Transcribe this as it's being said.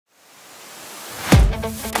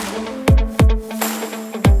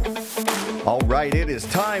All right, it is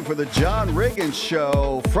time for the John Riggins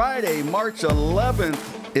Show, Friday, March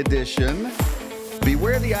 11th edition.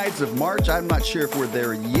 Beware the Ides of March. I'm not sure if we're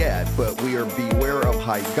there yet, but we are beware of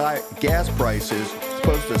high gas prices. It's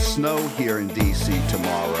supposed to snow here in D.C.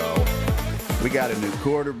 tomorrow. We got a new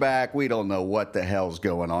quarterback. We don't know what the hell's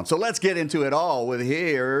going on. So let's get into it all with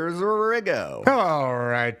here's Riggo. All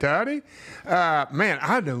right, Toddy. Man,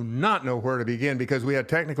 I do not know where to begin because we had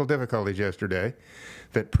technical difficulties yesterday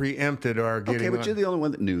that preempted our getting Okay, but on. you're the only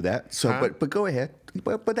one that knew that. So, Huh? but go ahead.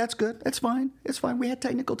 But that's good. That's fine. It's fine. We had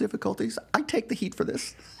technical difficulties. I take the heat for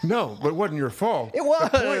this. No, but it wasn't your fault. It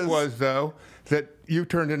was. The point was, though, that you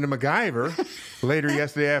turned into MacGyver later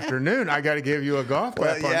yesterday afternoon. I got to give you a golf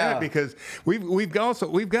clap on yeah. that because we've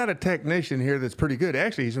got a technician here that's pretty good.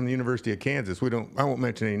 Actually, he's from the University of Kansas. I won't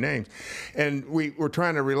mention any names, and we were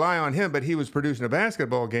trying to rely on him, but he was producing a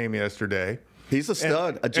basketball game yesterday. He's a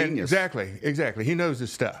stud, a genius. Exactly. He knows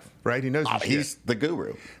his stuff, right? He knows his shit. He's the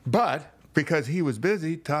guru. But because he was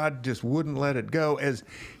busy, Todd just wouldn't let it go. As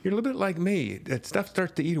you're a little bit like me, that stuff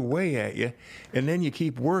starts to eat away at you, and then you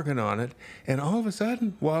keep working on it, and all of a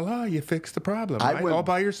sudden, voila, you fix the problem, all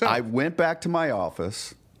by yourself. I went back to my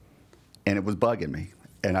office, and it was bugging me.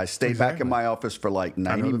 And I stayed back in my office for like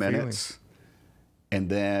 90 minutes. And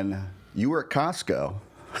then you were at Costco,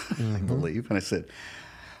 I believe, and I said,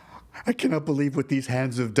 I cannot believe what these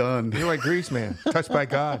hands have done. You're like Grease Man, touched by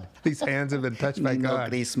God. These hands have been touched by God.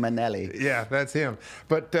 Grease Manelli. Yeah, that's him.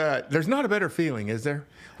 But there's not a better feeling, is there,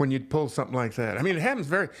 when you pull something like that? I mean, it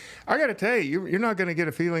happens I got to tell you, you're not going to get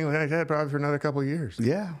a feeling like that probably for another couple of years.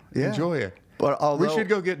 Yeah. Enjoy it. But we should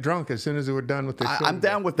go get drunk as soon as we're done with this. I'm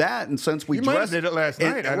down with that, and since we you might have did it last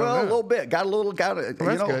night. I don't know. A little bit. Got it. Well,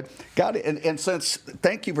 that's good. Got it. And since,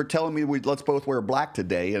 thank you for telling me let's both wear black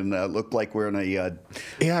today and look like we're in a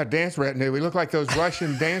dance retinue. We look like those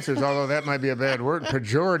Russian dancers, although that might be a bad word,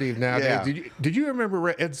 pejorative nowadays. Yeah. Did you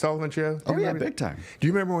remember Ed Sullivan Show? Oh yeah, big time. Do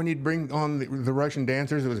you remember when he'd bring on the Russian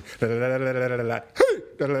dancers? It was that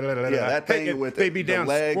thing with they'd be down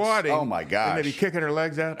legs. squatting. Oh my gosh. And they'd be kicking their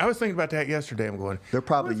legs out. I was thinking about that yesterday. I'm going, they're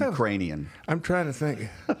probably Ukrainian. I'm trying to think.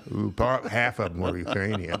 Half of them were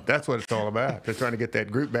Ukrainian. That's what it's all about. They're trying to get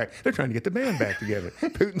that group back. They're trying to get the band back together.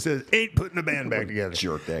 Putin says, ain't putting the band back together.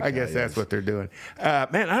 Jerk that guy I guess that's what they're doing.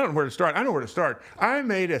 Man, I don't know where to start. I know where to start. I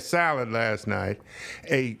made a salad last night,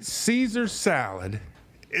 a Caesar salad.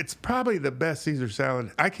 It's probably the best Caesar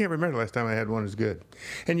salad. I can't remember the last time I had one as good.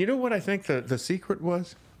 And you know what I think the secret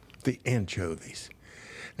was? The anchovies.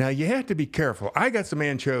 Now, you have to be careful. I got some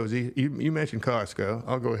anchovies. You mentioned Costco.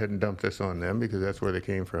 I'll go ahead and dump this on them because that's where they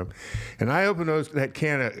came from. And I opened that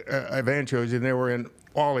can of anchovies, and they were in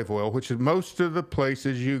olive oil, which is most of the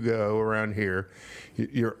places you go around here,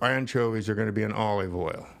 your anchovies are going to be in olive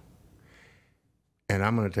oil. And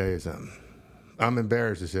I'm going to tell you something. I'm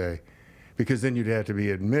embarrassed to say, because then you'd have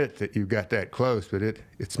to admit that you got that close, but it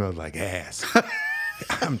smelled like ass.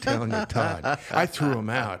 I'm telling you, Todd. I threw them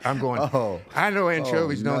out. I'm going, I know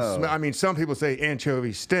anchovies don't smell. I mean, some people say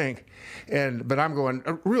anchovies stink, but I'm going,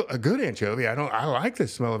 a good anchovy, I like the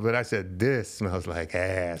smell of it. I said, this smells like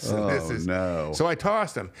ass. No. So I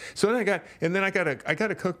tossed them. So then I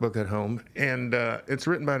got a cookbook at home, and it's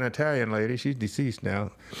written by an Italian lady. She's deceased now.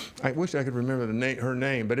 I wish I could remember her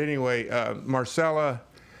name. But anyway, Marcella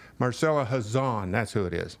Hazan, that's who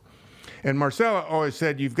it is. And Marcella always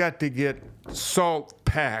said, you've got to get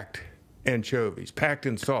salt-packed anchovies, packed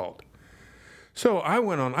in salt. So I've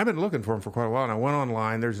been looking for them for quite a while, and I went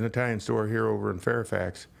online. There's an Italian store here over in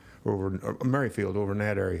Fairfax, over in Merrifield, over in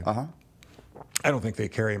that area. Uh-huh. I don't think they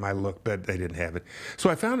carry them. I looked, but they didn't have it.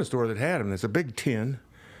 So I found a store that had them. It's a big tin,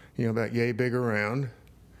 about yay big around,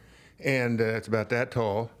 and it's about that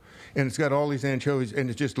tall. And it's got all these anchovies,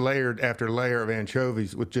 and it's just layered after layer of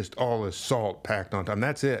anchovies with just all this salt packed on top. And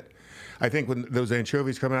that's it. I think when those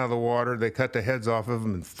anchovies come out of the water, they cut the heads off of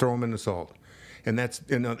them and throw them in the salt. And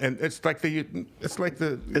and it's like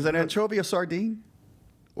Is an anchovy a sardine?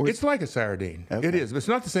 It's like a sardine. Okay. It is. But it's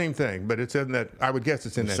not the same thing, but it's in that, I would guess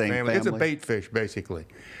it's in that family. It's a bait fish, basically.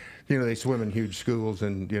 They swim in huge schools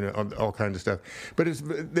and, all kinds of stuff. But it's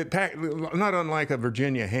not unlike a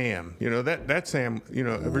Virginia ham. That's ham,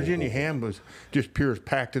 a Virginia ham was just pure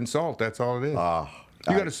packed in salt. That's all it is.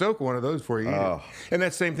 You got to soak one of those before you eat it. And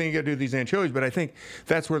that's the same thing you got to do with these anchovies. But I think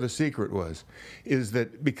that's where the secret was, is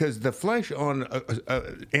that because the flesh on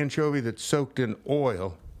an anchovy that's soaked in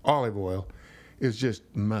olive oil, is just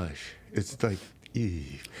mush. It's like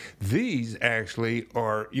These actually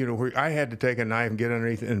are, where I had to take a knife and get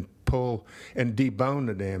underneath and pull and debone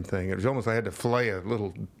the damn thing. It was almost like I had to fillet a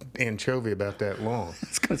little anchovy about that long. I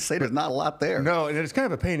was going to say, there's not a lot there. No, and it's kind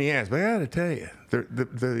of a pain in the ass, but I got to tell you,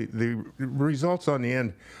 the results on the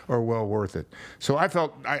end are well worth it. So I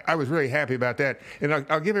felt I was really happy about that. And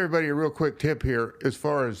I'll give everybody a real quick tip here as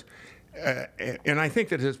far as, and I think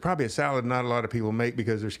that it's probably a salad not a lot of people make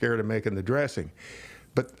because they're scared of making the dressing.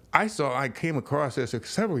 But I came across this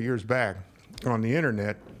several years back on the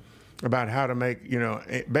internet about how to make,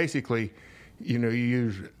 basically, you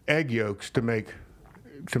use egg yolks to make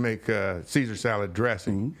Caesar salad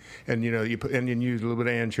dressing, and you use a little bit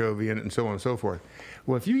of anchovy and so on and so forth.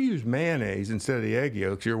 Well, if you use mayonnaise instead of the egg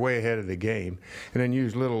yolks, you're way ahead of the game. And then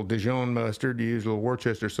use a little Dijon mustard, you use a little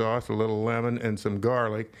Worcester sauce, a little lemon, and some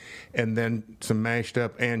garlic, and then some mashed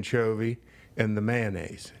up anchovy and the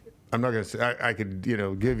mayonnaise. I'm not going to say, I could,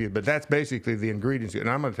 give you, but that's basically the ingredients. And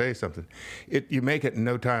I'm going to tell you something. You make it in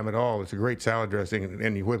no time at all. It's a great salad dressing,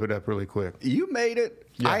 and you whip it up really quick. You made it.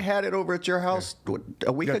 Yeah. I had it over at your house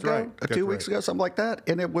a week That's ago, right. or 2 weeks ago, something like that.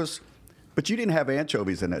 And it was, but you didn't have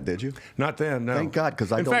anchovies in it, did you? Not then, no. Thank God,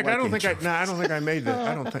 because I don't like I don't think I made that.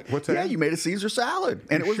 I don't think. What's that? Yeah, you made a Caesar salad,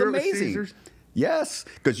 and it was sure it was amazing. Caesar's? Yes,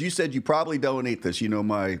 because you said you probably don't eat this. You know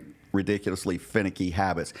my ridiculously finicky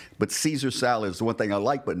habits. But Caesar salad is the one thing I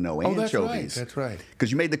like, but no anchovies. That's right.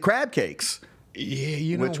 Because you made the crab cakes. Yeah,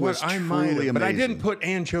 you know which what? was I truly might have, amazing. but I didn't put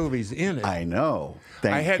anchovies in it. I know.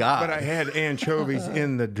 Thank God. But I had anchovies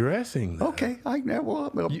in the dressing, though. Okay,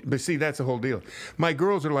 But see, that's the whole deal. My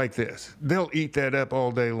girls are like this. They'll eat that up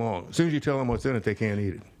all day long. As soon as you tell them what's in it, they can't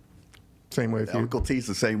eat it. Same way with you. Uncle T's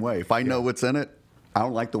the same way. If I know what's in it, I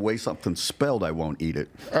don't like the way something's spelled, I won't eat it.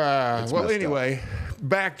 Well, anyway,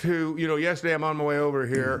 back to, yesterday I'm on my way over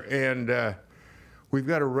here, and we've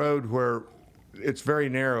got a road where it's very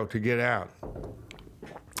narrow to get out.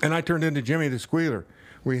 And I turned into Jimmy the Squealer.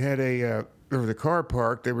 We had there was a car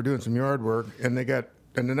parked. They were doing some yard work, and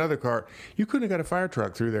another car. You couldn't have got a fire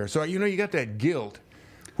truck through there. So, you got that guilt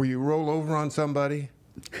where you roll over on somebody,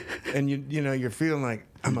 and you're feeling like,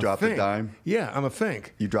 You dropped a dime? Yeah, I'm a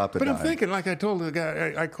fink. You dropped a dime. But I'm thinking, like I told the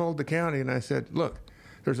guy, I called the county and I said, look,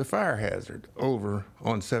 there's a fire hazard over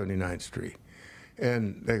on 79th Street.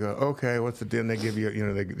 And they go, okay, what's the deal? And they give you,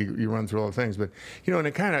 you run through all the things. But, and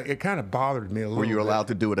it kind of bothered me a little bit. Were you allowed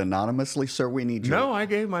to do it anonymously, sir? We need you. No, I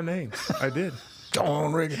gave my name. I did.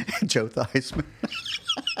 John Riggins. Joe Theismann.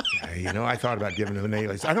 I thought about giving them a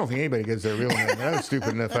name. I don't think anybody gives their real name. I was stupid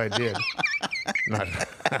enough I did. I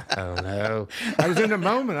don't know. I was in the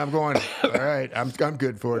moment. I'm going, all right, I'm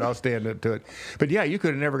good for it. I'll stand up to it. But yeah, you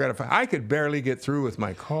could have never got a fire. I could barely get through with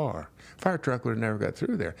my car. Fire truck would have never got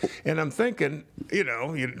through there. And I'm thinking,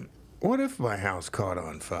 what if my house caught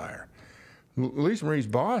on fire? Lisa Marie's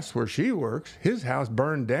boss, where she works, his house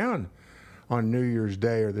burned down on New Year's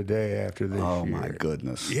Day or the day after this year. Oh, my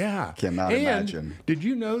goodness. Yeah. Cannot imagine. Did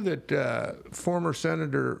you know that former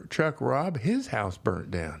Senator Chuck Robb, his house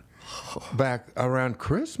burnt down back around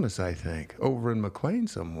Christmas, I think, over in McLean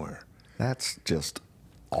somewhere? That's just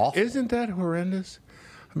awful. Isn't that horrendous?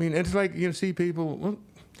 I mean, it's like you see people. Well,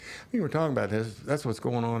 we're talking about this. That's what's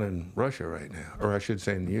going on in Russia right now, or I should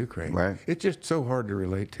say in the Ukraine. Right. It's just so hard to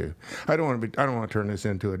relate to. I don't want to turn this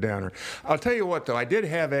into a downer. I'll tell you what, though. I did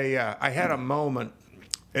have I had a moment,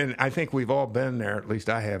 and I think we've all been there. At least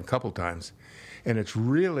I have a couple times, and it's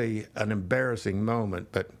really an embarrassing moment.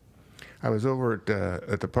 But I was over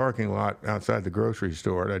at the parking lot outside the grocery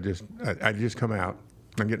store. And I just come out.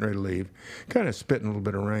 I'm getting ready to leave. Kind of spitting a little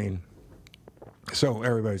bit of rain. So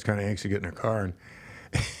everybody's kind of anxious to get in their car,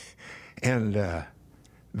 and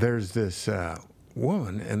there's this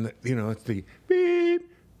woman, and it's the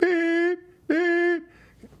beep, beep, beep,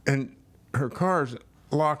 and her car's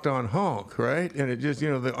locked on honk, right? And it just,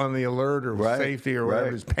 on the alert or safety or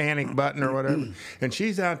whatever, this panic button or whatever, and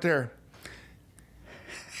she's out there,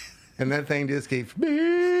 and that thing just keeps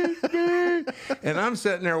beep, beep, and I'm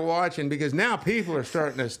sitting there watching because now people are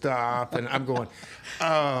starting to stop, and I'm going,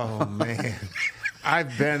 oh man.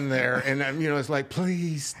 I've been there, and it's like,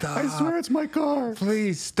 please stop. I swear it's my car.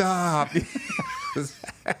 Please stop.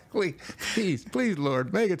 Exactly. Please,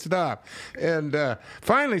 Lord, make it stop. And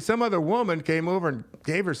finally, some other woman came over and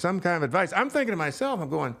gave her some kind of advice. I'm thinking to myself, I'm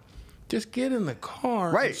going, just get in the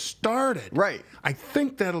car and start it. Right. I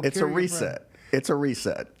think that'll. It's a reset. It's a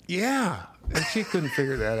reset. Yeah. And she couldn't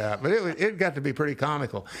figure that out. But it got to be pretty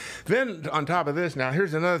comical. Then on top of this, now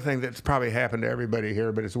here's another thing that's probably happened to everybody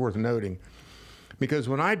here, but it's worth noting. Because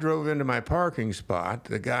when I drove into my parking spot,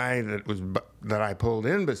 the guy that I pulled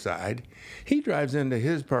in beside, he drives into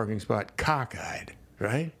his parking spot cockeyed,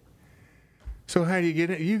 right? So how do you get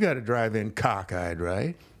in? You got to drive in cockeyed,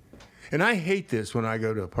 right? And I hate this when I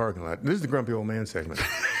go to a parking lot. This is the grumpy old man segment.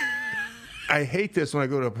 I hate this when I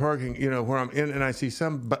go to a parking, where I'm in and I see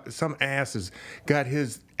some ass has got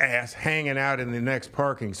his ass hanging out in the next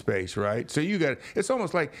parking space, right? So it's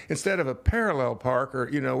almost like instead of a parallel park or,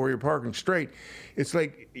 where you're parking straight, it's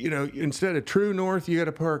like, instead of true north, you got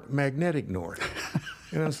to park magnetic north.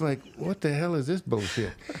 And I was like, what the hell is this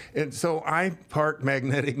bullshit? And so I park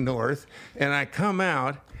magnetic north and I come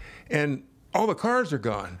out and all the cars are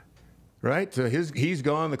gone, right? So he's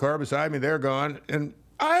gone, the car beside me, they're gone. And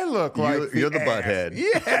I look like you're the butthead.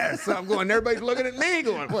 Yes, I'm going. Everybody's looking at me,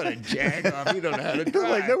 going, "What a jack off! You don't know how to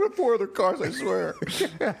drive." Like there were 4 other cars, I swear.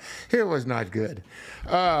 It was not good.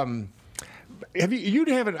 Have you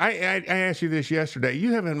haven't? I asked you this yesterday.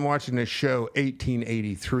 You haven't been watching this show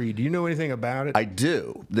 1883. Do you know anything about it? I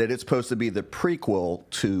do. That it's supposed to be the prequel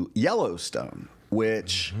to Yellowstone,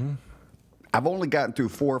 which. Mm-hmm. I've only gotten through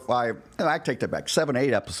 4 or 5. I take that back. 7,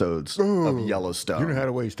 8 episodes of Yellowstone. You know how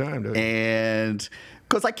to waste time, don't you? And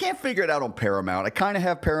because I can't figure it out on Paramount. I kind of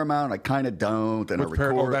have Paramount. I kind of don't. And I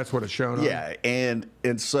record. That's what it's shown on. Yeah, and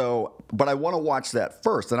so, but I want to watch that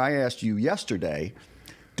first. And I asked you yesterday,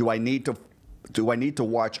 do I need to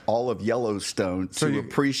watch all of Yellowstone to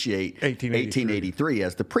appreciate 1883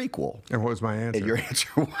 as the prequel? And what was my answer? And your answer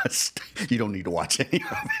was, you don't need to watch any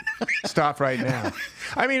of it. Stop right now.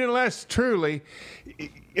 I mean, unless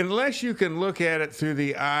you can look at it through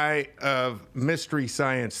the eye of Mystery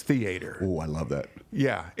Science Theater. Oh, I love that.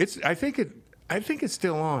 Yeah, I think it's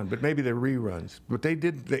still on, but maybe they're reruns. But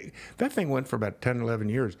that thing went for about 10, 11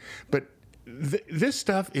 years. But this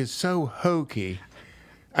stuff is so hokey.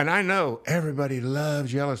 And I know everybody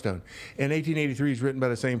loves Yellowstone. And 1883 is written by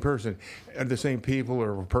the same person, the same people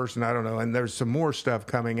or person, I don't know. And there's some more stuff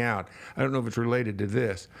coming out. I don't know if it's related to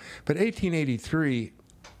this. But 1883,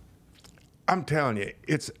 I'm telling you,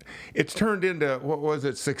 it's turned into, what was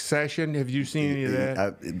it, Succession? Have you seen any of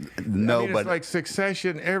that? No, it's like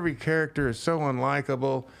Succession. Every character is so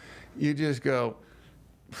unlikable. You just go...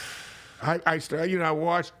 I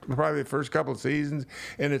watched probably the first couple of seasons,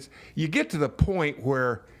 and you get to the point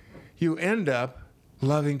where you end up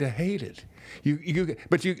loving to hate it.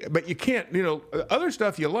 But you can't. Other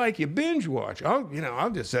stuff you like, you binge watch.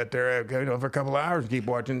 I'll just sit there, for a couple of hours and keep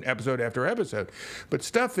watching episode after episode. But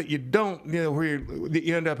stuff that you don't, that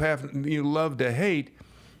you end up having, you love to hate.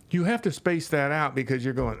 You have to space that out because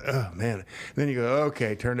you're going, oh, man. Then you go,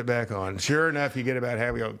 okay, turn it back on. Sure enough, you get about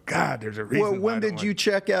half, you go, God, there's a reason. Well, when did you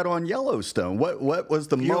check out on Yellowstone? What was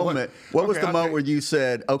the moment? What was the moment where you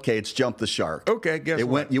said, okay, it's jumped the shark? Okay, guess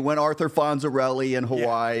what? You went Arthur Fonzarelli in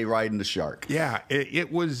Hawaii riding the shark. Yeah,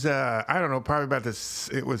 it was, I don't know, probably about this,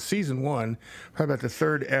 it was season 1, probably about the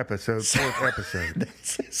 3rd episode, 4th episode.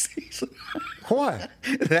 That's season 1. What?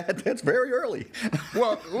 That's very early.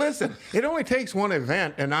 Well, listen, it only takes one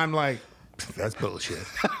event, and I'm like, that's bullshit.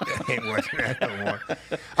 I ain't watching that no more.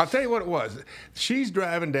 I'll tell you what it was. She's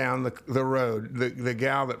driving down the road, the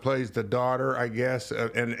gal that plays the daughter, I guess,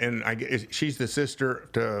 and I guess she's the sister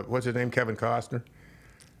to, what's his name, Kevin Costner?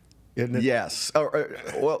 Isn't it? Yes.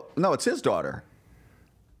 Well, no, it's his daughter.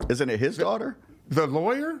 Isn't it his daughter? The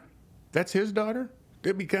lawyer? That's his daughter?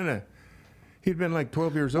 It'd be kind of... He'd been like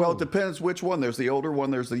 12 years old. Well, it depends which one. There's the older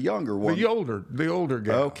one. There's the younger one. The older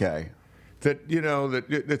guy. Okay.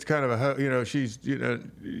 That's kind of a, she's a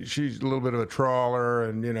little bit of a trawler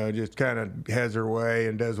and, just kind of has her way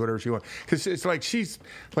and does whatever she wants. Because it's like she's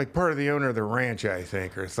like part of the owner of the ranch, I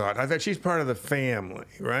think, I thought she's part of the family,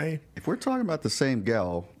 right? If we're talking about the same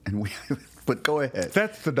gal, but go ahead.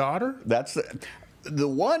 That's the daughter? That's the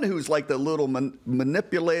one who's like the little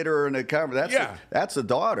manipulator and the camera. That's the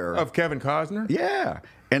daughter of Kevin Costner. Yeah,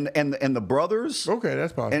 and the brothers. Okay,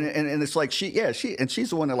 that's possible. And it's like she's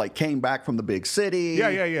the one that like came back from the big city.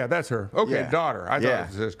 Yeah, that's her. Okay, yeah. Daughter. I thought it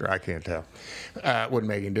was sister. I can't tell. Wouldn't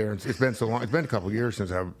make any difference. It's been so long. It's been a couple of years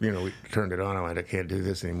since we turned it on. I went, I can't do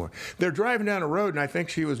this anymore. They're driving down the road, and I think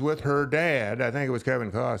she was with her dad. I think it was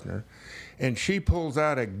Kevin Costner. And she pulls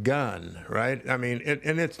out a gun, right? I mean,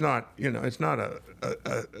 and it's not, it's not a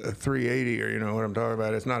 380 or what I'm talking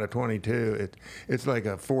about. It's not a 22. It's like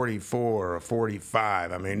a 44 or a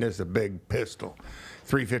 45. I mean, this is a big pistol,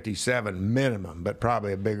 357 minimum, but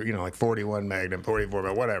probably a bigger, like 41 Magnum, 44,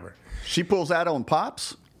 but whatever. She pulls out on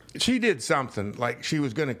Pops. She did something like she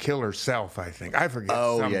was going to kill herself. I think I forget.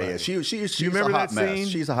 Oh somebody. yeah. She's you remember a hot that mess. scene?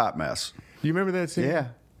 She's a hot mess. You remember that scene? Yeah.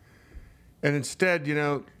 And instead,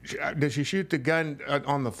 does she shoot the gun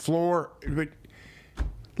on the floor? But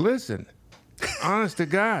listen, honest to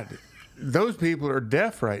God, those people are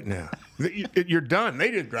deaf right now. You're done. They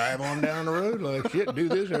just drive on down the road like shit. Do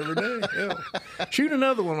this every day. Hell. Shoot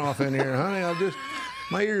another one off in here, honey.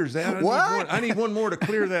 My ear's out. I need one more to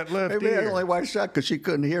clear that left Maybe ear. that's only why shot, because she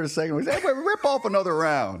couldn't hear the second one. Hey, rip off another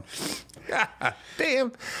round. God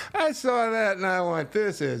damn. I saw that and I went,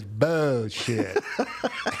 this is bullshit.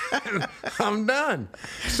 I'm done.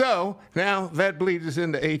 So now that bleeds us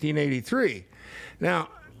into 1883. Now,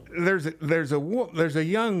 there's a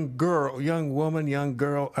young girl.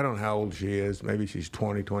 I don't know how old she is. Maybe she's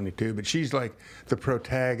 20, 22, but she's like the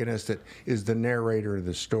protagonist that is the narrator of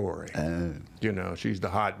the story. You know, she's the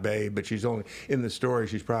hot babe, but she's only in the story.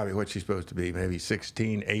 She's probably what she's supposed to be, maybe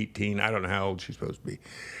 16, 18. I don't know how old she's supposed to be.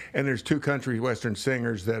 And there's two country western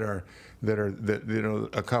singers that you know,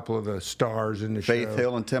 a couple of the stars in the show. Faith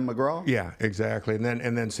Hill and Tim McGraw. Yeah, exactly. And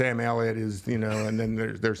then Sam Elliott is, you know, and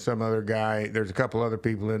then there's some other guy. There's a couple other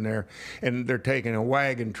people in there, and they're taking a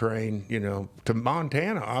wagon train, you know, to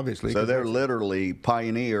Montana, obviously. So they're literally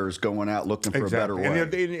pioneers going out looking for a better way.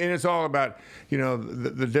 And it's all about, you know,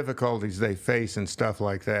 the difficulties they face and stuff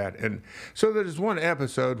like that. And so there's one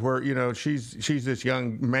episode where, you know, she's this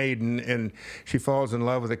young maiden and she falls in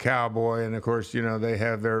love with a cowboy, and of course, you know, they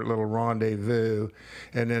have their little rendezvous,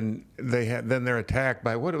 and then they're attacked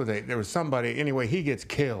by, what were they? There was somebody. Anyway, he gets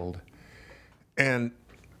killed, and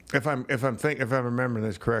if I'm remembering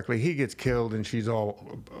this correctly, he gets killed, and she's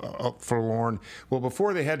all forlorn. Well,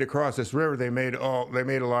 before they had to cross this river, they made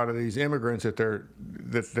a lot of these immigrants that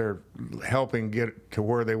they're helping get to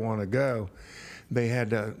where they want to go. They had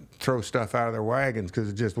to throw stuff out of their wagons because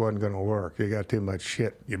it just wasn't going to work. You got too much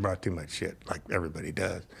shit. You brought too much shit, like everybody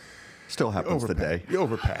does. Still happens today.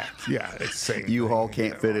 Overpacked. Yeah, it's the same. U-Haul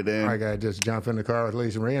can't fit it in. I got to just jump in the car with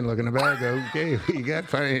Lisa Marie and look in the bag and go, okay, you got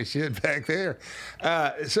plenty of shit back there.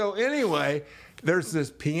 So anyway, there's this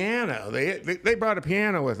piano. They brought a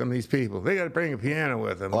piano with them, these people. They got to bring a piano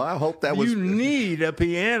with them. Well, I hope that was... You need a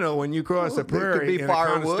piano when you cross the prairie. It could be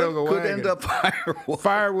firewood. Could wagon. end up firewood.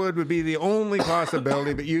 Firewood would be the only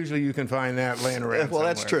possibility, but usually you can find that laying around somewhere.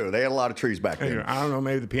 That's true. They had a lot of trees back then. I don't know,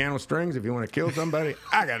 maybe the piano strings if you want to kill somebody.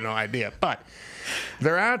 I got no idea. But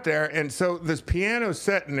they're out there, and so this piano's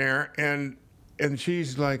sitting there, and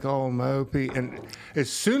she's like all mopey. And as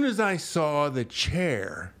soon as I saw the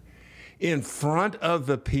chair in front of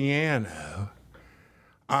the piano,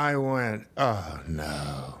 I went, oh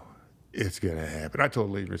no, it's gonna happen. I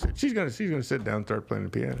told Lisa, I said, she's gonna sit down and start playing the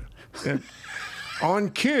piano. And on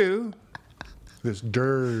cue, this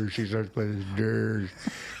dirge, she starts playing this dirge.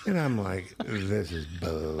 And I'm like, this is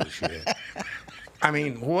bullshit. I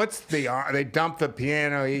mean, they dump the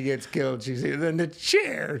piano, he gets killed, then the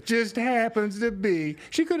chair just happens to be,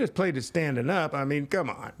 she could have played it standing up, I mean, come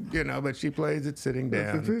on, you know, but she plays it sitting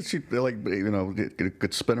down. She, like, you know, it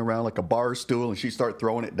could spin around like a bar stool, and she start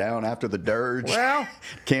throwing it down after the dirge. Well,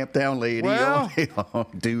 camp down lady,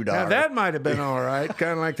 dude. Now that might have been all right,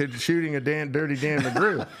 kind of like the shooting of Dirty Dan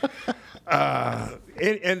McGrew.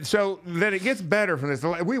 And so then it gets better from this.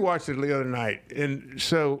 We watched it the other night, and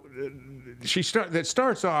so that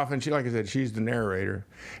starts off, and she, like I said, she's the narrator,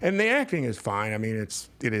 and the acting is fine. I mean, it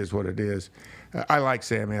is what it is. I like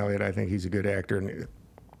Sam Elliott. I think he's a good actor, and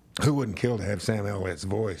who wouldn't kill to have Sam Elliott's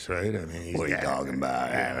voice, right? I mean, what are you talking about?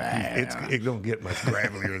 It don't get much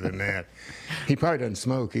gravelier than that. He probably doesn't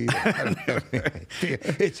smoke either.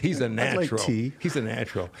 He's a natural. Like tea. He's a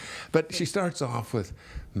natural. But she starts off with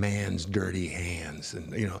man's dirty hands,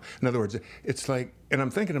 and you know, in other words, it's like. And I'm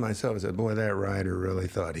thinking to myself, I said, boy, that writer really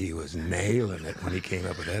thought he was nailing it when he came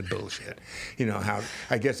up with that bullshit. You know how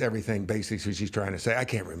I guess everything basically she's trying to say. I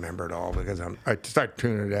can't remember it all because I start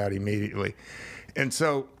tuning it out immediately, and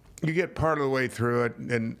so. You get part of the way through it,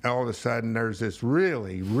 and all of a sudden there's this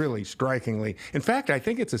really, really strikingly. In fact, I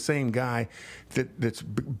think it's the same guy that's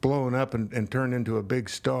blown up and turned into a big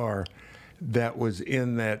star that was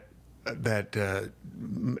in that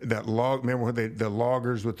log. Remember when the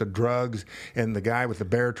loggers with the drugs and the guy with the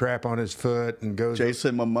bear trap on his foot and goes.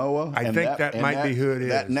 Jason Momoa. I think that might be who it is.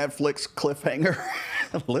 That Netflix cliffhanger,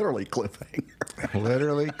 literally cliffhanger.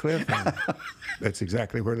 Literally cliffhanger. That's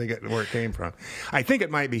exactly where it came from. I think it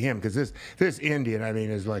might be him because this Indian, I mean,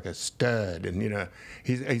 is like a stud, and you know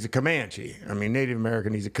he's a Comanche. I mean, Native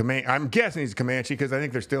American. He's a Comanche. I'm guessing he's a Comanche because I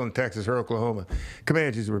think they're still in Texas or Oklahoma.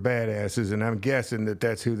 Comanches were badasses, and I'm guessing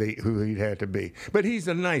that's who he'd have to be. But he's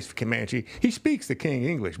a nice Comanche. He speaks the King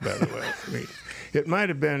English, by the way. I mean, it might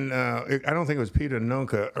have been. I don't think it was Peter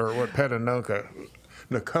Nunca or what Petanoka.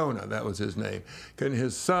 Nakona, that was his name. And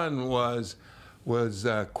his son was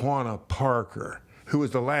Quanah Parker, who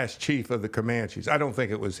was the last chief of the Comanches. I don't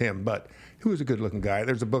think it was him, but he was a good-looking guy.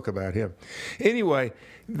 There's a book about him. Anyway,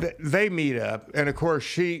 they meet up, and of course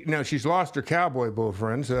she's lost her cowboy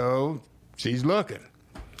boyfriend, so she's looking.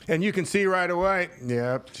 And you can see right away,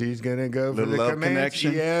 yep, she's going to go for the love Comanche.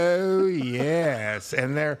 connection. Oh, yes.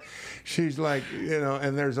 And she's like,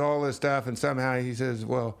 and there's all this stuff. And somehow he says,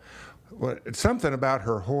 well, it's something about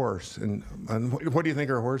her horse. And what do you think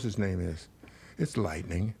her horse's name is? It's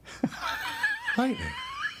Lightning. Lightning.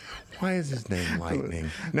 Why is his name Lightning?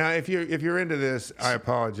 Now, if you're into this, I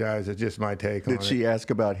apologize. It's just my take on it. Did she ask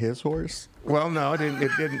about his horse? Well, no,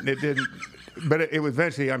 it didn't. But it was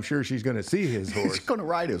eventually, I'm sure she's going to see his horse. She's going to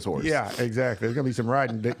ride his horse. Yeah, exactly. There's going to be some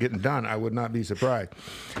riding getting done. I would not be surprised.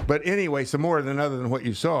 But anyway, some more other than what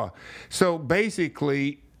you saw. So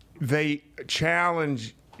basically, they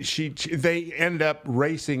challenge. They end up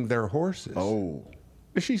racing their horses. Oh.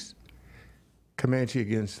 She's Comanche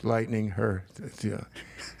against Lightning. Her. Yeah.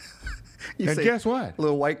 And guess what?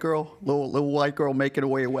 Little white girl making her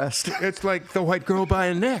way west. It's like the white girl by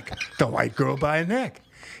a neck. The white girl by a neck.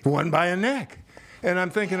 One by a neck. And I'm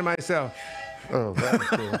thinking to myself, oh, that was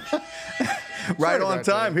cool. Right on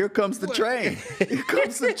time. Here comes the train. Here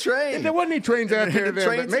comes the train. There wasn't any trains out there. The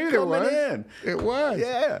trains maybe are there coming was. in. It was.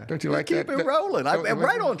 Yeah. Don't you like keep that? Keep it rolling. And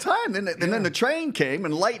right on time. And then the train came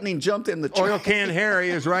and Lightning jumped in the train. Oil Can Harry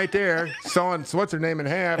is right there, sawing what's her name in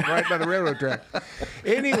half right by the railroad track.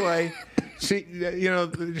 Anyway, she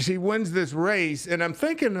wins this race, and I'm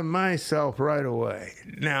thinking to myself right away.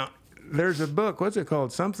 Now, there's a book, what's it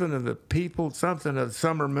called? Something of the People, something of the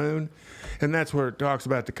Summer Moon. And that's where it talks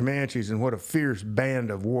about the Comanches and what a fierce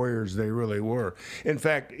band of warriors they really were. In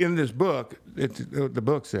fact, in this book, the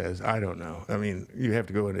book says, I don't know. I mean, you have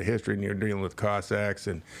to go into history and you're dealing with Cossacks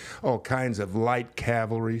and all kinds of light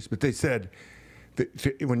cavalries. But they said,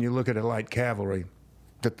 that when you look at a light cavalry,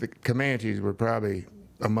 that the Comanches were probably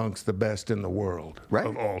amongst the best in the world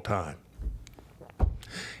of all time.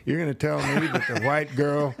 You're going to tell me that the white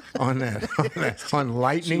girl on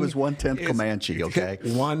Lightning, she was 1/10 Comanche, okay?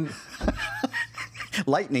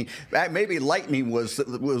 Lightning, maybe Lightning was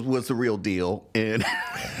the real deal. And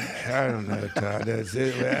I don't know, Todd.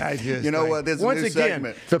 I just, you know what? This once new again,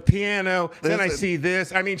 segment. the piano. Then I see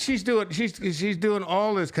this. I mean, she's doing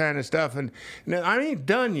all this kind of stuff, and I ain't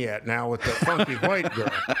done yet now with the funky white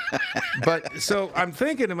girl. But so I'm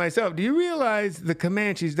thinking to myself, do you realize the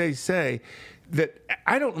Comanches? They say that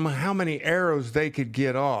I don't know how many arrows they could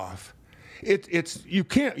get off. It's you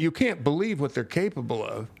can't believe what they're capable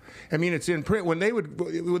of. I mean, it's in print when they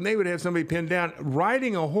would have somebody pinned down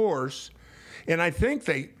riding a horse, and I think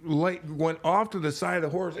they went off to the side of the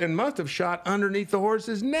horse and must have shot underneath the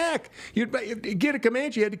horse's neck. You'd get a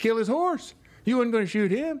Comanche, you had to kill his horse. You weren't going to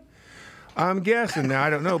shoot him. I'm guessing now. I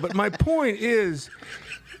don't know, but my point is,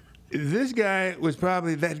 this guy was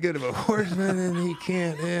probably that good of a horseman, and he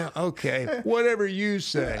can't. Yeah, okay, whatever you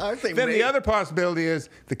say. I think then the other possibility is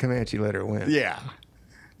the Comanche let her win. Yeah,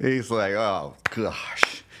 he's like, oh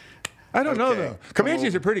gosh. I don't know though.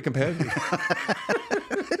 Comanches are pretty competitive.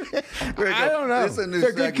 I don't know.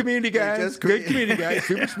 They're good community guys. Good community guys.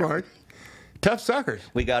 Super smart. Tough suckers.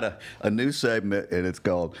 We got a new segment, and it's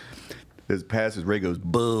called. This passes Riggo's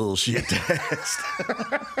bullshit test.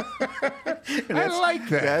 I like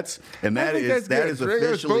that. That is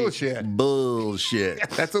officially bullshit. Bullshit.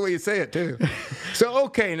 That's the way you say it too. So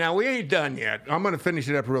okay, now we ain't done yet. I'm going to finish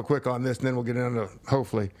it up real quick on this, and then we'll get into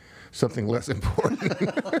hopefully something less important.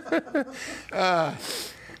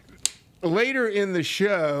 Later in the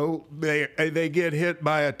show, they get hit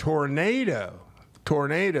by a tornado.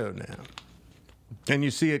 Tornado now, and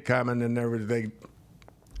you see it coming, and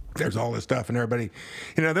there's all this stuff, and everybody,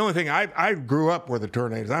 the only thing, I grew up where the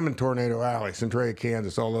tornadoes. I'm in Tornado Alley, Centralia,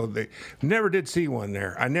 Kansas, although they never did see one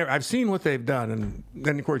there. I've seen what they've done, and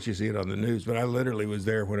then of course you see it on the news, but I literally was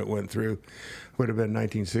there when it went through. Would have been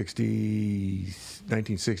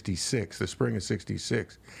 1966, the spring of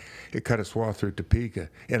 66. It cut a swath through Topeka,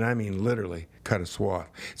 and I mean literally cut a swath.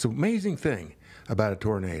 It's an amazing thing about a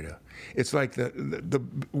tornado. It's like the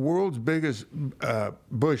world's biggest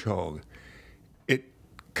bush hog.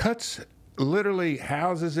 Cuts literally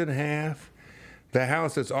houses in half. The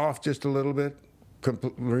house that's off just a little bit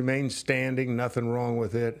remains standing, nothing wrong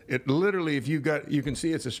with it. It literally, you can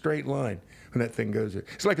see it's a straight line when that thing goes there.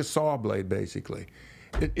 It's like a saw blade, basically.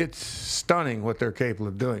 It's stunning what they're capable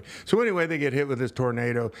of doing. So anyway, they get hit with this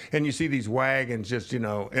tornado, and you see these wagons just,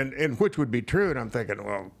 and which would be true, and I'm thinking,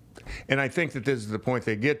 well, and I think that this is the point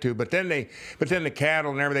they get to. But then the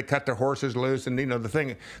cattle and everything, they cut their horses loose, and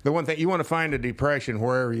the one thing you want to find a depression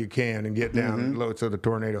wherever you can and get down low so the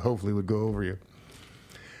tornado hopefully would go over you.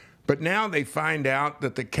 But now they find out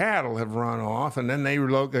that the cattle have run off, and then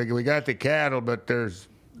we got the cattle, but there's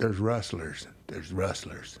rustlers. There's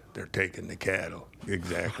rustlers. They're taking the cattle.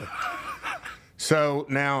 Exactly. So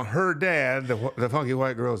now her dad, the funky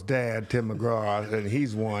white girl's dad, Tim McGraw, and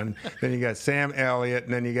he's one. Then you got Sam Elliott,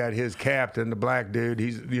 and then you got his captain, the black dude.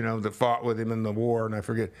 He's, that fought with him in the war, and I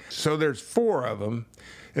forget. So there's 4 of them.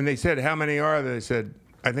 And they said, how many are there? They said,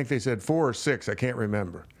 I think they said 4 or 6. I can't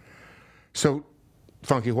remember. So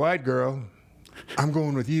funky white girl, I'm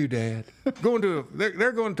going with you, Dad.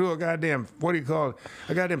 They're going to a goddamn, what do you call it?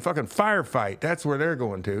 A goddamn fucking firefight. That's where they're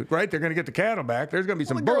going to, right? They're going to get the cattle back. There's going to be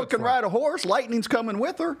some bullets. The girl can ride a horse. Lightning's coming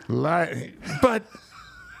with her. But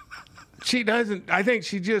she doesn't. I think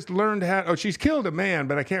she just learned how. Oh, she's killed a man,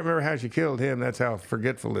 but I can't remember how she killed him. That's how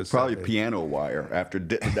forgetful this. Probably piano wire after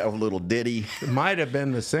that little ditty. It might have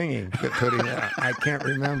been the singing that put him out. I can't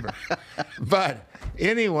remember. But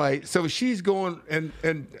anyway, so she's going,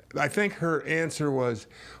 and I think her answer was,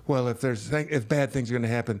 well, if bad things are going to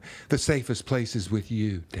happen, the safest place is with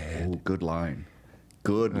you, Dad. Oh, good line.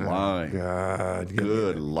 Good line. God.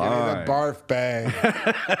 Good line. Give me the barf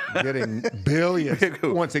bag. Getting billions.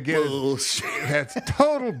 Once again, bullshit. That's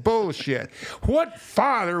total bullshit. What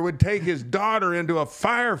father would take his daughter into a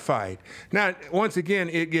firefight? Now, once again,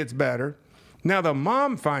 it gets better. Now the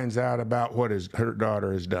mom finds out about what her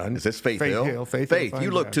daughter has done. Is this Faith Hill? Faith,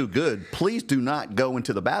 you look too good. Please do not go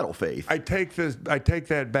into the battle, Faith. I take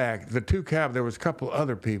that back. The 2 there was a couple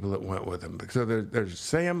other people that went with him. So there's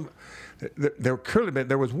Sam.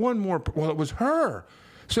 There was one more. Well, it was her.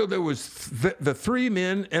 So there was the 3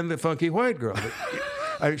 men and the funky white girl.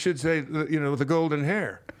 I should say, with the golden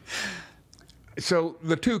hair. So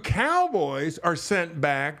the 2 cowboys are sent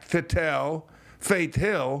back to tell Faith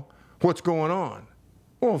Hill what's going on.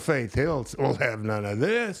 Well, Faith Hill will have none of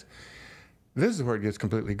this. This is where it gets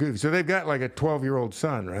completely goofy. So they've got like a 12-year-old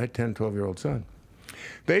son, right? 10, 12-year-old son.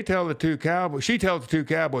 They tell the 2 cowboys, she tells the 2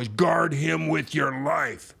 cowboys, guard him with your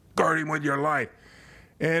life. Guard him with your life.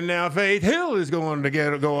 And now Faith Hill is going to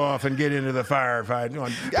go off and get into the firefight.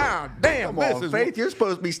 Going, God damn, come on, Faith, you're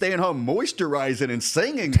supposed to be staying home moisturizing and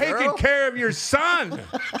singing, taking care of your son.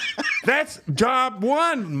 That's job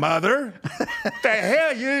 1, mother. The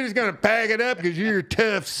hell, you're just going to pack it up because you're a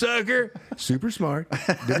tough sucker? Super smart.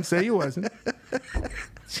 Didn't say you wasn't.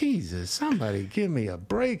 Jesus, somebody give me a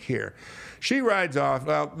break here. She rides off.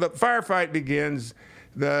 Well, the firefight begins.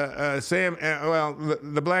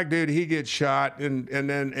 The black dude, he gets shot, and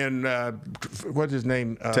what's his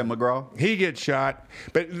name? Tim McGraw. He gets shot.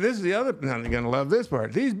 But this is the other. I'm gonna love this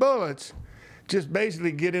part. These bullets just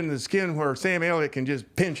basically get into the skin where Sam Elliott can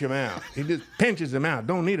just pinch him out. He just pinches him out.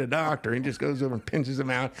 Don't need a doctor. He just goes over and pinches him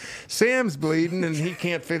out. Sam's bleeding, and they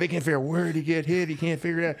can't figure out where did he get hit. He can't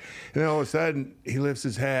figure it out. And then all of a sudden, he lifts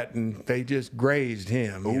his hat, and they just grazed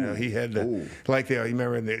him. Ooh. He had you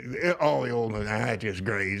remember all the old ones, I just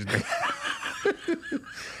grazed him.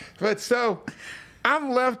 But so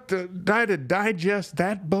I'm left to try to digest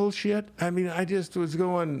that bullshit. I mean, I just was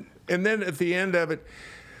going, and then at the end of it,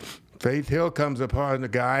 Faith Hill comes upon the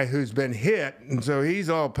guy who's been hit, and so he's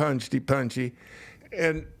all punchy,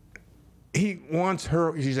 and he wants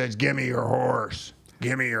her. She says, "Give me your horse.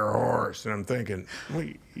 Give me your horse." And I'm thinking, well,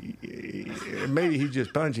 maybe he's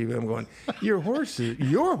just punchy, but I'm going, your horse,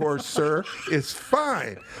 sir, is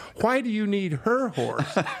fine. Why do you need her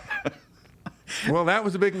horse? Well, that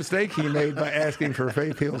was a big mistake he made by asking for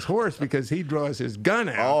Faith Hill's horse, because he draws his gun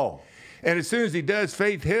out. Oh. And as soon as he does,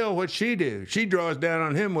 Faith Hill, what's she do? She draws down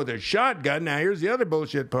on him with a shotgun. Now, here's the other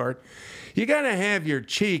bullshit part. You got to have your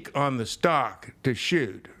cheek on the stock to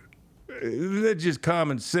shoot. That's just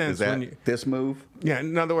common sense. Is that this move? Yeah,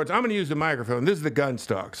 in other words, I'm going to use the microphone. This is the gun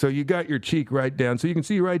stock. So you got your cheek right down, so you can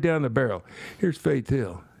see right down the barrel. Here's Faith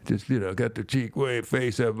Hill. Just, got the cheek way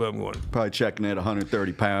face up. I'm going. Probably checking at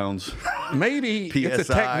 130 pounds. Maybe it's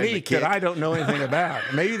a technique that I don't know anything about.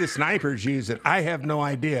 Maybe the snipers use it. I have no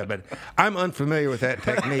idea, but I'm unfamiliar with that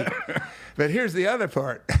technique. But here's the other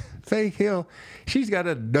part. Faith Hill, she's got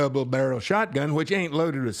a double-barrel shotgun, which ain't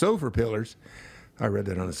loaded with sofa pillars. I read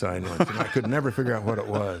that on a sign once, and I could never figure out what it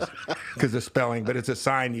was because of spelling, but it's a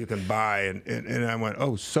sign you can buy. And I went,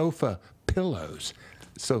 oh, sofa pillows.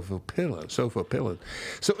 Sofa pillows.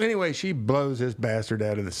 So anyway, she blows this bastard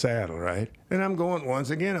out of the saddle, right? And I'm going,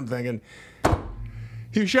 once again, I'm thinking,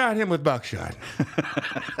 you shot him with buckshot.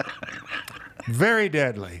 Very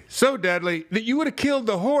deadly. So deadly that you would have killed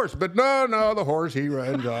the horse. But no, the horse, he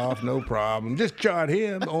runs off, no problem. Just shot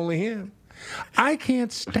him, only him. I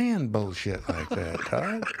can't stand bullshit like that,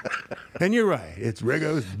 Todd. And you're right. It's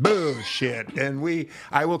Riggo's bullshit. And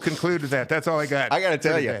I will conclude with that. That's all I got. I got to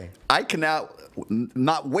tell you, today. I cannot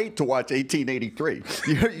not wait to watch 1883.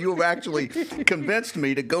 You have actually convinced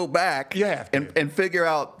me to go back and figure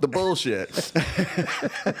out the bullshit.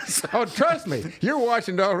 Oh, trust me. You're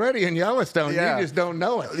watching it already in Yellowstone. Yeah. You just don't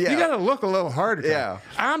know it. Yeah. You got to look a little harder. Yeah.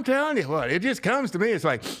 I'm telling you what, it just comes to me. It's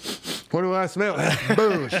like, what do I smell? That's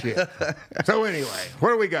bullshit. So anyway,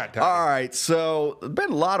 what do we got, Tom? All right, so there's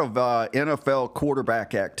been a lot of NFL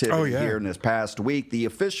quarterback activity here in this past week. The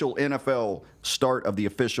official NFL start of the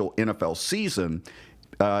official NFL season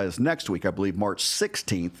is next week, I believe, March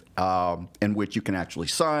 16th, in which you can actually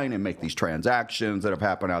sign and make these transactions that have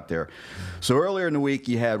happened out there. So earlier in the week,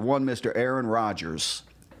 you had one Mr. Aaron Rodgers.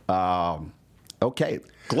 Okay,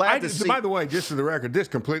 glad to see. By the way, just for the record, this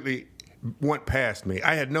completely went past me.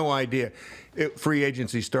 I had no idea. Free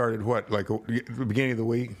agency started, like the beginning of the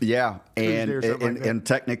week? Yeah, and and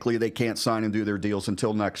technically they can't sign and do their deals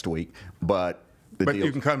until next week, but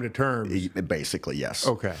you can come to terms. Basically, yes.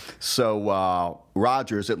 Okay. So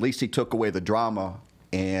Rodgers, at least he took away the drama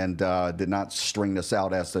and did not string this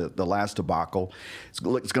out as the last debacle. It's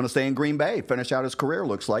going to stay in Green Bay, finish out his career,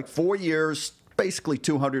 looks like. 4 years, basically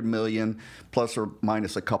 $200 million, plus or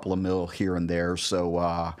minus a couple of mil here and there.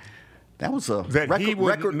 So that was a he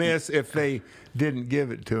wouldn't miss if they didn't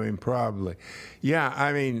give it to him, probably. Yeah,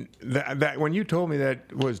 I mean, that when you told me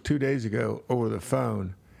that was 2 days ago over the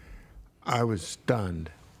phone, I was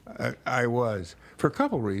stunned. I was, for a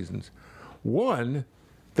couple reasons. One,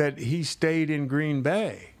 that he stayed in Green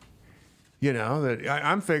Bay. You know, that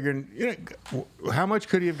I'm figuring, how much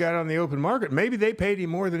could he have got on the open market? Maybe they paid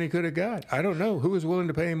him more than he could have got. I don't know. Who was willing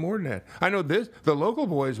to pay him more than that? I know the local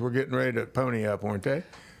boys were getting ready to pony up, weren't they?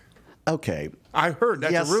 Okay. I heard.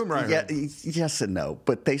 That's a rumor I heard. Yes and no.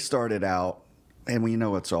 But they started out, and we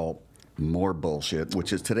know it's all more bullshit,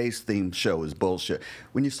 which is today's theme show is bullshit.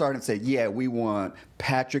 When you start and say, yeah, we want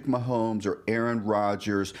Patrick Mahomes or Aaron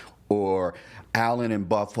Rodgers or Allen in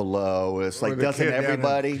Buffalo, it's like, doesn't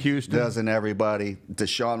everybody? Houston. Doesn't everybody?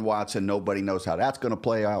 Deshaun Watson, nobody knows how that's going to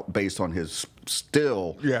play out based on his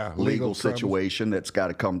still legal situation that's got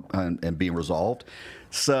to come and be resolved.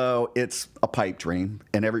 So it's a pipe dream,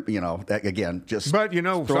 and again, just. But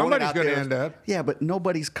somebody's going to end up. Yeah, but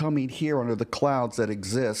nobody's coming here under the clouds that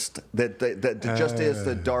exist. That just is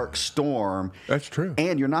the dark storm. That's true.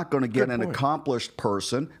 And you're not going to get an accomplished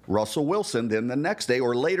person. Russell Wilson, then the next day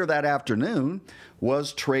or later that afternoon,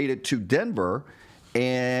 was traded to Denver.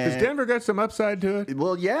 And has Denver got some upside to it?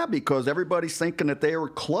 Well, yeah, because everybody's thinking that they were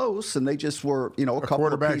close, and they just were, a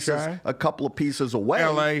couple of pieces away.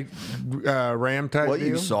 L.A. Ram type. Well, deal?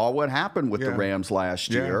 you saw what happened with the Rams last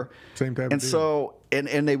year. Same type. And of deal. so,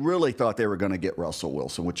 and they really thought they were going to get Russell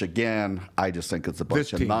Wilson, which again, I just think it's a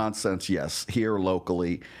bunch of nonsense. Yes, here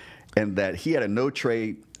locally, and that he had a no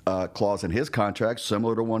trade clause in his contract,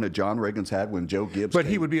 similar to one that John Riggins had when Joe Gibbs. But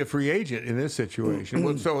he would be a free agent in this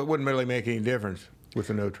situation, so it wouldn't really make any difference with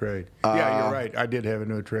a no trade. Yeah, you're right. I did have a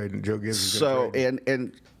no trade, and Joe Gibbs. So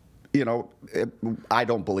and I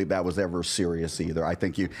don't believe that was ever serious either. I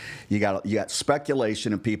think you got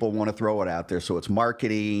speculation and people want to throw it out there, so it's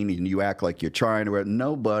marketing and you act like you're trying to.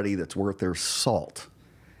 Nobody that's worth their salt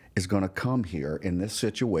is going to come here in this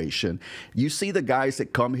situation. You see the guys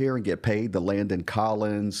that come here and get paid, the Landon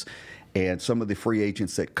Collins and some of the free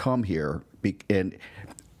agents that come here, and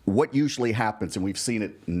what usually happens, and we've seen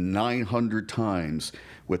it 900 times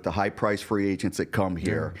with the high-priced free agents that come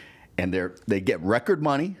here, and they get record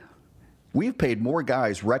money. We've paid more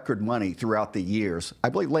guys record money throughout the years. I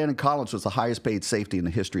believe Landon Collins was the highest-paid safety in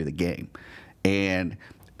the history of the game. And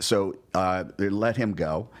so they let him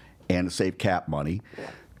go and save cap money.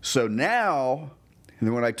 So now,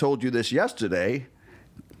 and when I told you this yesterday,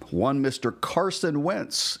 one Mr. Carson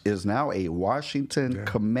Wentz is now a Washington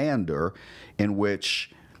Commander, in which,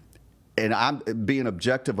 and I'm being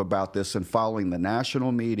objective about this and following the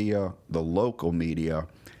national media, the local media,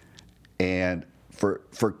 and for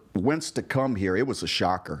Wentz to come here, it was a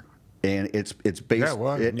shocker. And it's based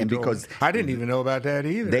and because I didn't even know about that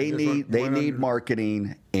either. They need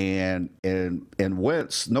marketing and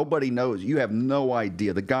Wentz, nobody knows. You have no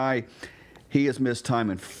idea. The guy, he has missed time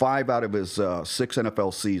in 5 out of his 6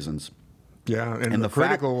 NFL seasons. Yeah, and the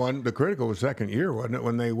critical was second year, wasn't it,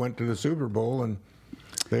 when they went to the Super Bowl and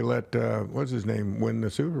they let what's his name win the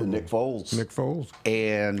Super Bowl? Nick Foles. Nick Foles.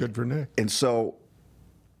 And good for Nick. And so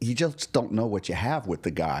you just don't know what you have with the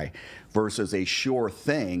guy versus a sure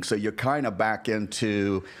thing. So you're kind of back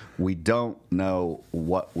into, we don't know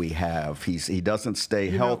what we have. He doesn't stay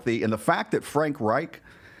healthy. And the fact that Frank Reich,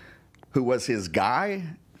 who was his guy,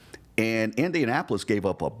 And Indianapolis gave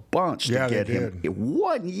up a bunch to get him.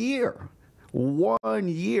 1 year. 1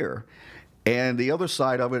 year. And the other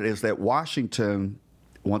side of it is that Washington,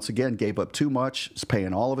 once again, gave up too much. Is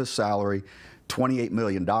paying all of his salary, $28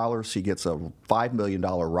 million. He gets a $5 million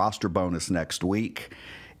roster bonus next week.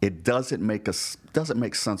 It doesn't make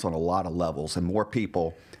sense on a lot of levels, and more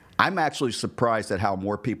people. I'm actually surprised at how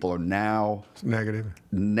more people are now negative,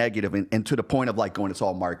 and to the point of like going, it's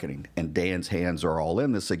all marketing, and Dan's hands are all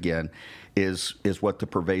in this again, is what the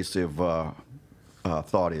pervasive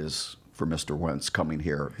thought is for Mr. Wentz coming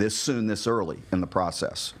here this soon, this early in the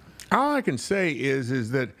process. All I can say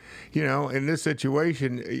is that, you know, in this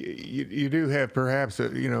situation, you do have perhaps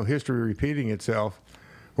history repeating itself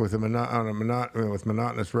with with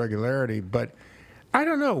monotonous regularity, but I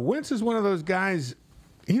don't know. Wentz is one of those guys.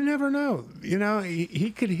 You never know. You know,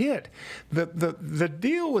 he could hit. The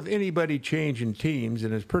deal with anybody changing teams,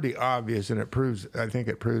 and it's pretty obvious, and I think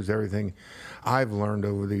it proves everything I've learned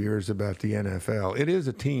over the years about the NFL. It is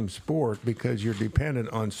a team sport because you're dependent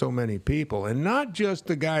on so many people, and not just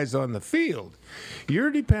the guys on the field.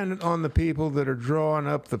 You're dependent on the people that are drawing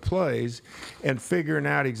up the plays and figuring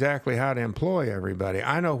out exactly how to employ everybody.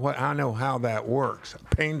 I know how that works.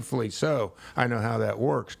 Painfully so. I know how that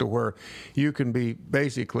works, to where you can be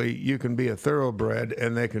a thoroughbred,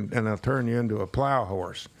 and they'll turn you into a plow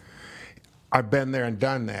horse. I've been there and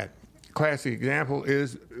done that. Classic example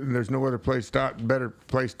is, there's no other better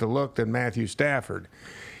place to look than Matthew Stafford.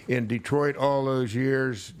 In Detroit all those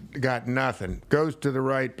years, got nothing. Goes to the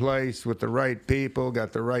right place with the right people,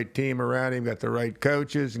 got the right team around him, got the right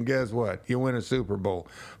coaches, and guess what? You win a Super Bowl.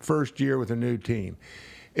 First year with a new team.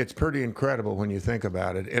 It's pretty incredible when you think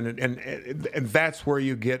about it, and that's where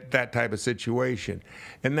you get that type of situation,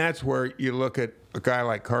 and that's where you look at a guy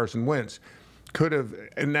like Carson Wentz. Could have,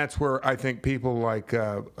 and that's where I think people like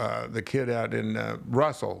the kid out in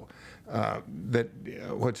Russell,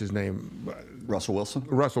 what's his name? Russell Wilson.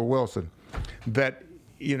 Russell Wilson, that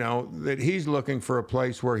he's looking for a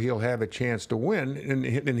place where he'll have a chance to win. And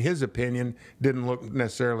in his opinion, didn't look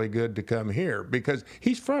necessarily good to come here because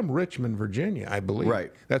he's from Richmond, Virginia, I believe.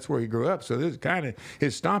 Right. That's where he grew up. So this is kind of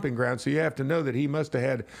his stomping ground. So you have to know that he must have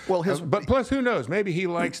had. Well, but plus, who knows? Maybe he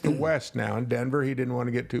likes the West now in Denver. He didn't want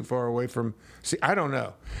to get too far away from. See, I don't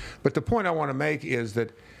know. But the point I want to make is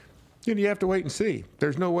that. You have to wait and see.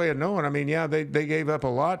 There's no way of knowing. I mean, yeah, they gave up a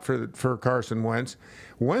lot for Carson Wentz.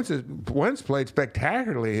 Wentz played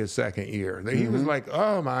spectacularly his second year. He was like,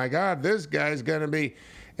 oh my God, this guy's gonna be,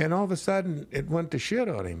 and all of a sudden it went to shit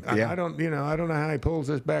on him. Yeah. I don't know how he pulls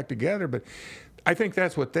this back together, but I think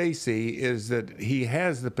that's what they see, is that he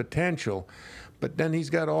has the potential, but then he's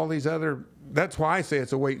got all these other. That's why I say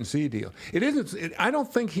it's a wait and see deal. It isn't. I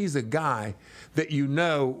don't think he's a guy that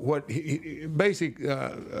what Heineke.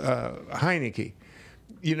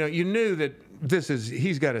 You knew that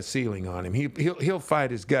he's got a ceiling on him. He'll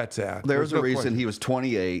fight his guts out. There's a reason he was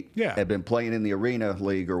 28. Yeah. Had been playing in the Arena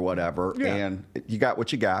League or whatever. Yeah. And you got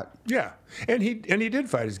what you got. Yeah. And he did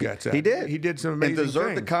fight his guts out. He did. He did some amazing things. And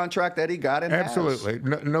deserved the contract that he got in. Absolutely.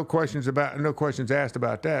 No questions asked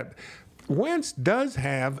about that. Wentz does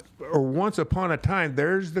have, or once upon a time,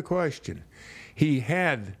 there's the question. He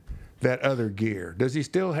had that other gear. Does he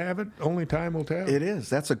still have it? Only time will tell. It is.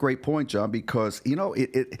 That's a great point, John, because,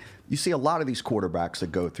 you see a lot of these quarterbacks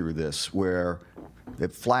that go through this where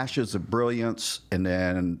it flashes of brilliance, and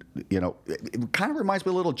then, it kind of reminds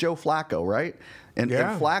me a little Joe Flacco, right? And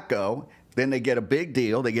Flacco, then they get a big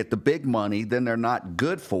deal, they get the big money, then they're not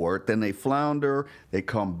good for it, then they flounder, they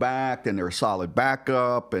come back, then they're a solid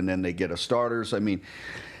backup, and then they get a starters. I mean,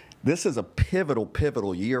 this is a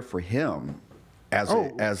pivotal year for him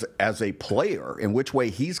as a player, in which way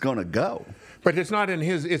he's going to go. But it's not in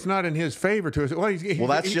his favor to us. Well,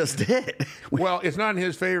 that's just it. Well, it's not in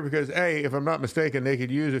his favor because, if I'm not mistaken, they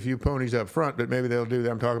could use a few ponies up front, but maybe they'll do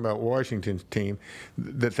that. I'm talking about Washington's team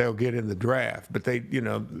that they'll get in the draft. But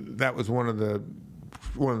that was one of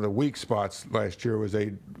the weak spots last year, was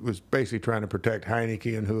basically trying to protect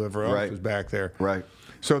Heineke and whoever else was back there. Right.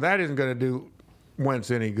 So that isn't going to do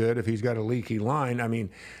Wentz any good if he's got a leaky line. I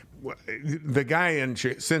mean, the guy in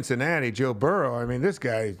Cincinnati, Joe Burrow, I mean, this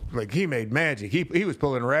guy, he made magic. He was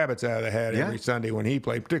pulling rabbits out of the hat every Sunday when he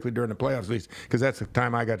played, particularly during the playoffs, at least, because that's the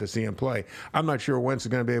time I got to see him play. I'm not sure Wentz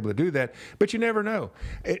is going to be able to do that, but you never know.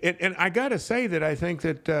 And I got to say that I think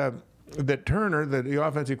that that Turner, the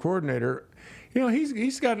offensive coordinator,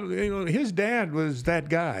 he's got, his dad was that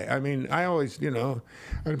guy. I mean, I always,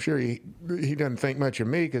 I'm sure he doesn't think much of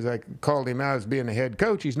me because I called him out as being a head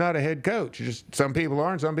coach. He's not a head coach. Just some people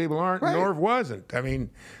are and some people aren't. Right. Norv wasn't. I mean,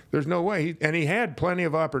 there's no way. He had plenty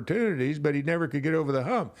of opportunities, but he never could get over the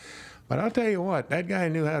hump. But I'll tell you what, that guy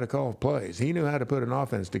knew how to call plays. He knew how to put an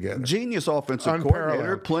offense together. Genius offensive Unparalleled.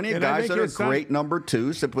 coordinator. Plenty of guys that are great number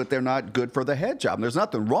twos, but they're not good for the head job. And there's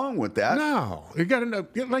nothing wrong with that. No. You got to know,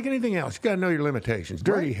 like anything else, you got to know your limitations.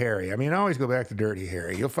 Dirty Right. Harry. I mean, I always go back to Dirty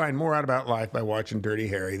Harry. You'll find more out about life by watching Dirty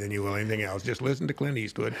Harry than you will anything else. Just listen to Clint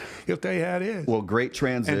Eastwood. He'll tell you how it is. Well, great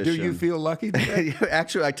transition. And do you feel lucky today?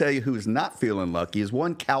 Actually, I tell you who's not feeling lucky is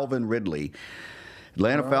one Calvin Ridley.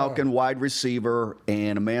 Atlanta Falcon wide receiver,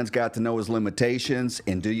 and a man's got to know his limitations.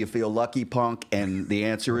 And do you feel lucky, punk? And the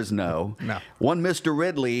answer is no. No. One Mr.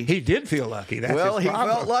 Ridley. He did feel lucky. That's Well, his he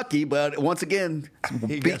problem. felt lucky, but once again,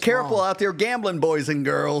 be guessed careful wrong. out there gambling, boys and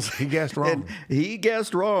girls. He guessed wrong. And he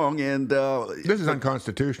guessed wrong, and This is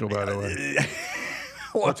unconstitutional, by the way.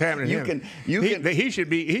 What's happening to him?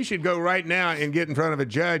 He should go right now and get in front of a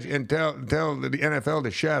judge and tell the NFL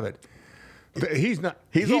to shove it. He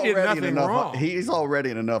did nothing wrong. He's already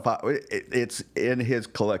in enough. It's in his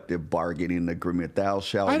collective bargaining agreement. Thou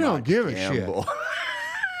shalt I don't not give a gamble. shit.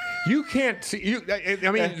 You can't see.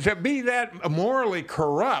 I mean, to be that morally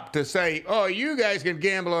corrupt to say, "Oh, you guys can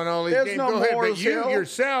gamble on all these There's games." no Go ahead, but morals, you Hill.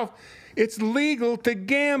 yourself, it's legal to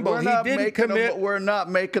gamble. He didn't commit. We're not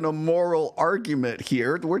making a moral argument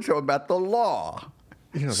here. We're talking about the law.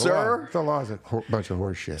 Sir? The law is a bunch of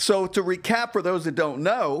horse shit. So to recap, for those that don't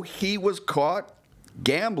know, he was caught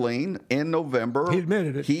gambling in November. He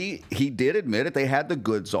admitted it. He did admit it. They had the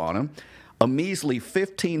goods on him. A measly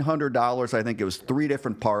 $1,500. I think it was 3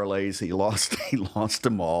 different parlays. He lost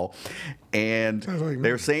them all. And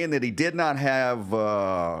they're saying that he did not have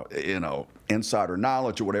insider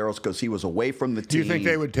knowledge or whatever else because he was away from the team. Do you think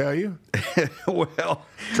they would tell you? Well,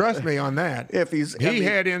 trust me on that. If he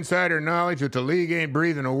had insider knowledge, but the league ain't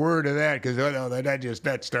breathing a word of that because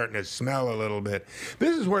that's starting to smell a little bit.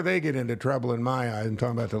 This is where they get into trouble in my eyes. I'm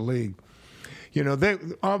talking about the league. You know, they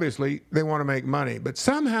obviously want to make money, but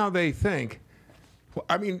somehow they think.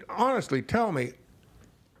 I mean, honestly, tell me.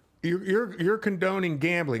 You're condoning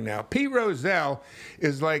gambling now. Pete Rozelle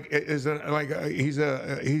is he's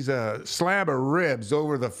a slab of ribs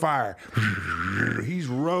over the fire. He's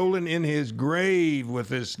rolling in his grave with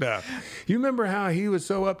this stuff. You remember how he was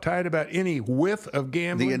so uptight about any whiff of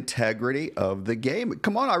gambling? The integrity of the game.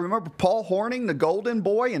 Come on, I remember Paul Hornung, the Golden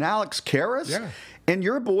Boy, and Alex Karras. Yeah. And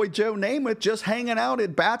your boy Joe Namath just hanging out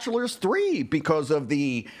at Bachelor's 3 because of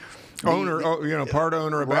the part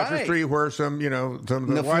owner of Bachelor's 3, where some of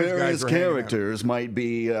the wise guys nefarious were characters might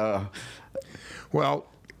be. Well,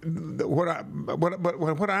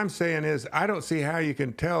 what I'm saying is, I don't see how you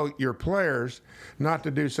can tell your players not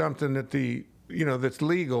to do something that's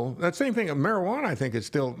legal. That same thing, marijuana, I think, is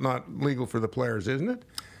still not legal for the players, isn't it?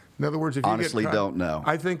 In other words, if you honestly don't know.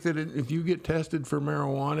 I think that if you get tested for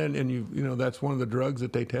marijuana and that's one of the drugs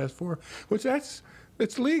that they test for, which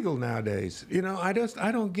it's legal nowadays. I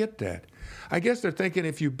don't get that. I guess they're thinking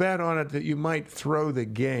if you bet on it that you might throw the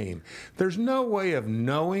game. There's no way of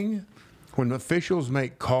knowing when officials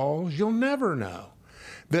make calls. You'll never know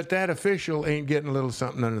that official ain't getting a little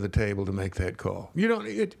something under the table to make that call.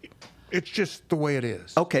 It's just the way it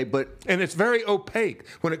is. Okay, and it's very opaque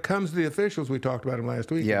when it comes to the officials. We talked about them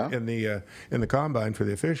last week. Yeah. in the combine for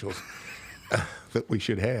the officials that we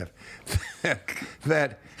should have.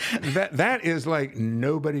 that is like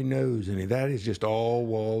nobody knows any. That is just all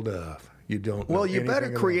walled up. You don't. Well, know you better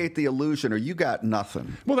anything create the illusion, or you got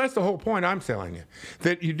nothing. Well, that's the whole point I'm telling you.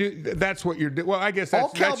 That you do. That's what you're doing. Well, I guess that's, All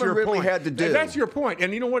Calvin that's your Ridley point. had to do. That's your point.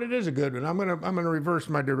 And you know what? It is a good one. I'm gonna reverse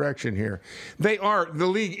my direction here. The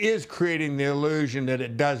league is creating the illusion that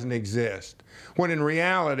it doesn't exist, when in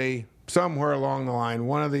reality, somewhere along the line,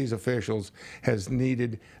 one of these officials has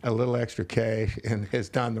needed a little extra cash and has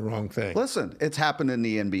done the wrong thing. Listen, it's happened in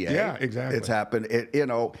the NBA. Yeah, exactly. It's happened.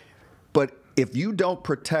 But if you don't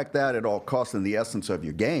protect that at all costs in the essence of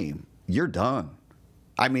your game, you're done.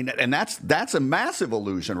 I mean, and that's a massive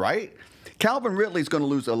illusion, right? Calvin Ridley's going to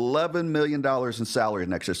lose $11 million in salary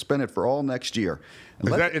next year. Spend it for all next year.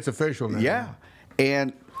 It's official now. Yeah,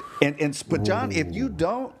 but John, if you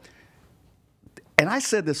don't. And I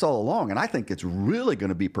said this all along, and I think it's really going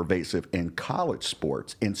to be pervasive in college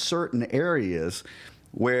sports in certain areas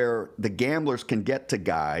where the gamblers can get to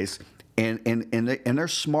guys, and they're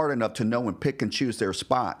smart enough to know and pick and choose their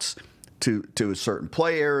spots to certain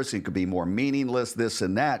players. It could be more meaningless, this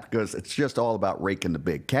and that, because it's just all about raking the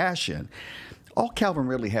big cash in. All Calvin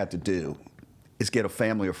Ridley had to do is get a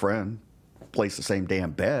family or friend, place the same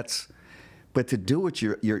damn bets. But to do it,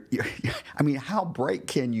 I mean, how bright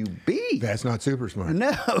can you be? That's not super smart.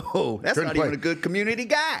 No, that's not even a good community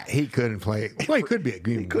guy. He couldn't play. Well, he could be a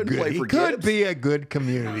good. He couldn't play for He could Gibbs. be a good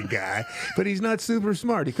community guy, but he's not super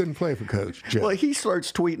smart. He couldn't play for Coach Joe. Well, he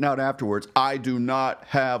starts tweeting out afterwards, I do not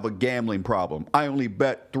have a gambling problem. I only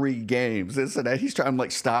bet 3 games. This and that. He's trying, I'm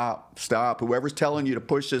like, stop. Whoever's telling you to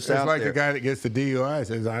push this out It's like there. the guy that gets the DUI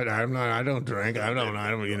says, I don't drink. I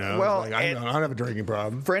don't, you know. Well, like, I don't have a drinking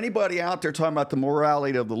problem. For anybody out there talking about the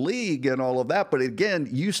morality of the league and all of that, but again,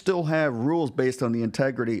 you still have rules based on the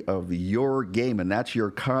integrity of your game, and that's your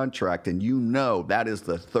contract, and you know that is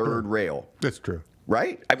the third rail. That's true.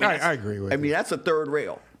 Right? I mean, I agree with you. I mean, that's the third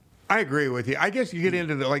rail. I agree with you. I guess you get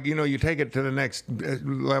into you take it to the next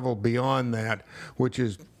level beyond that, which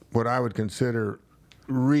is what I would consider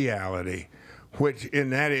reality.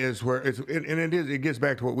 And that is where it gets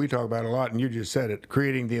back to what we talk about a lot, and you just said it,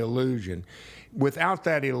 creating the illusion. Without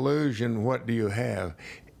that illusion, what do you have?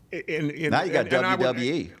 Now you got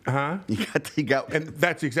WWE. You got, and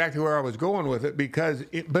that's exactly where I was going with it,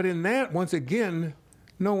 but in that, once again,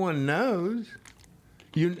 no one knows.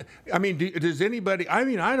 Does anybody? I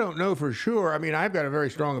mean, I don't know for sure. I mean, I've got a very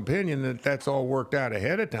strong opinion that that's all worked out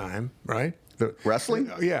ahead of time, right?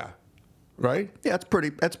 Wrestling? Yeah. Right? Yeah,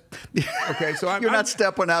 that's okay. So you're not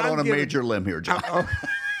stepping out on a major limb here, John.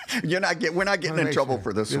 We're not getting in trouble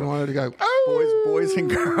for this one. Wanted to go, boys and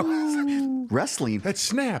girls. Wrestling. That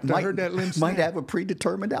snapped. I heard that limb snap. Might have a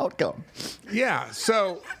predetermined outcome. Yeah.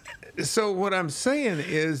 So what I'm saying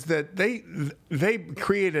is that they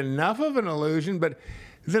create enough of an illusion, but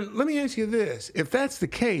then let me ask you this. If that's the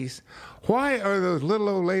case, why are those little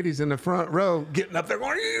old ladies in the front row getting up there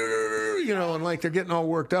going, and like they're getting all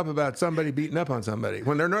worked up about somebody beating up on somebody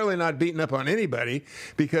when they're really not beating up on anybody,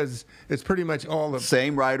 because it's pretty much all the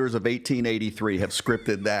same writers of 1883 have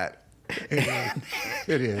scripted that.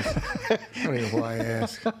 It is. I don't even know why I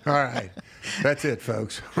ask. All right. That's it,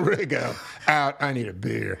 folks. Riggo out. I need a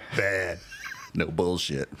beer. Bad. No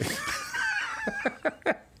bullshit.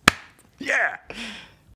 Yeah.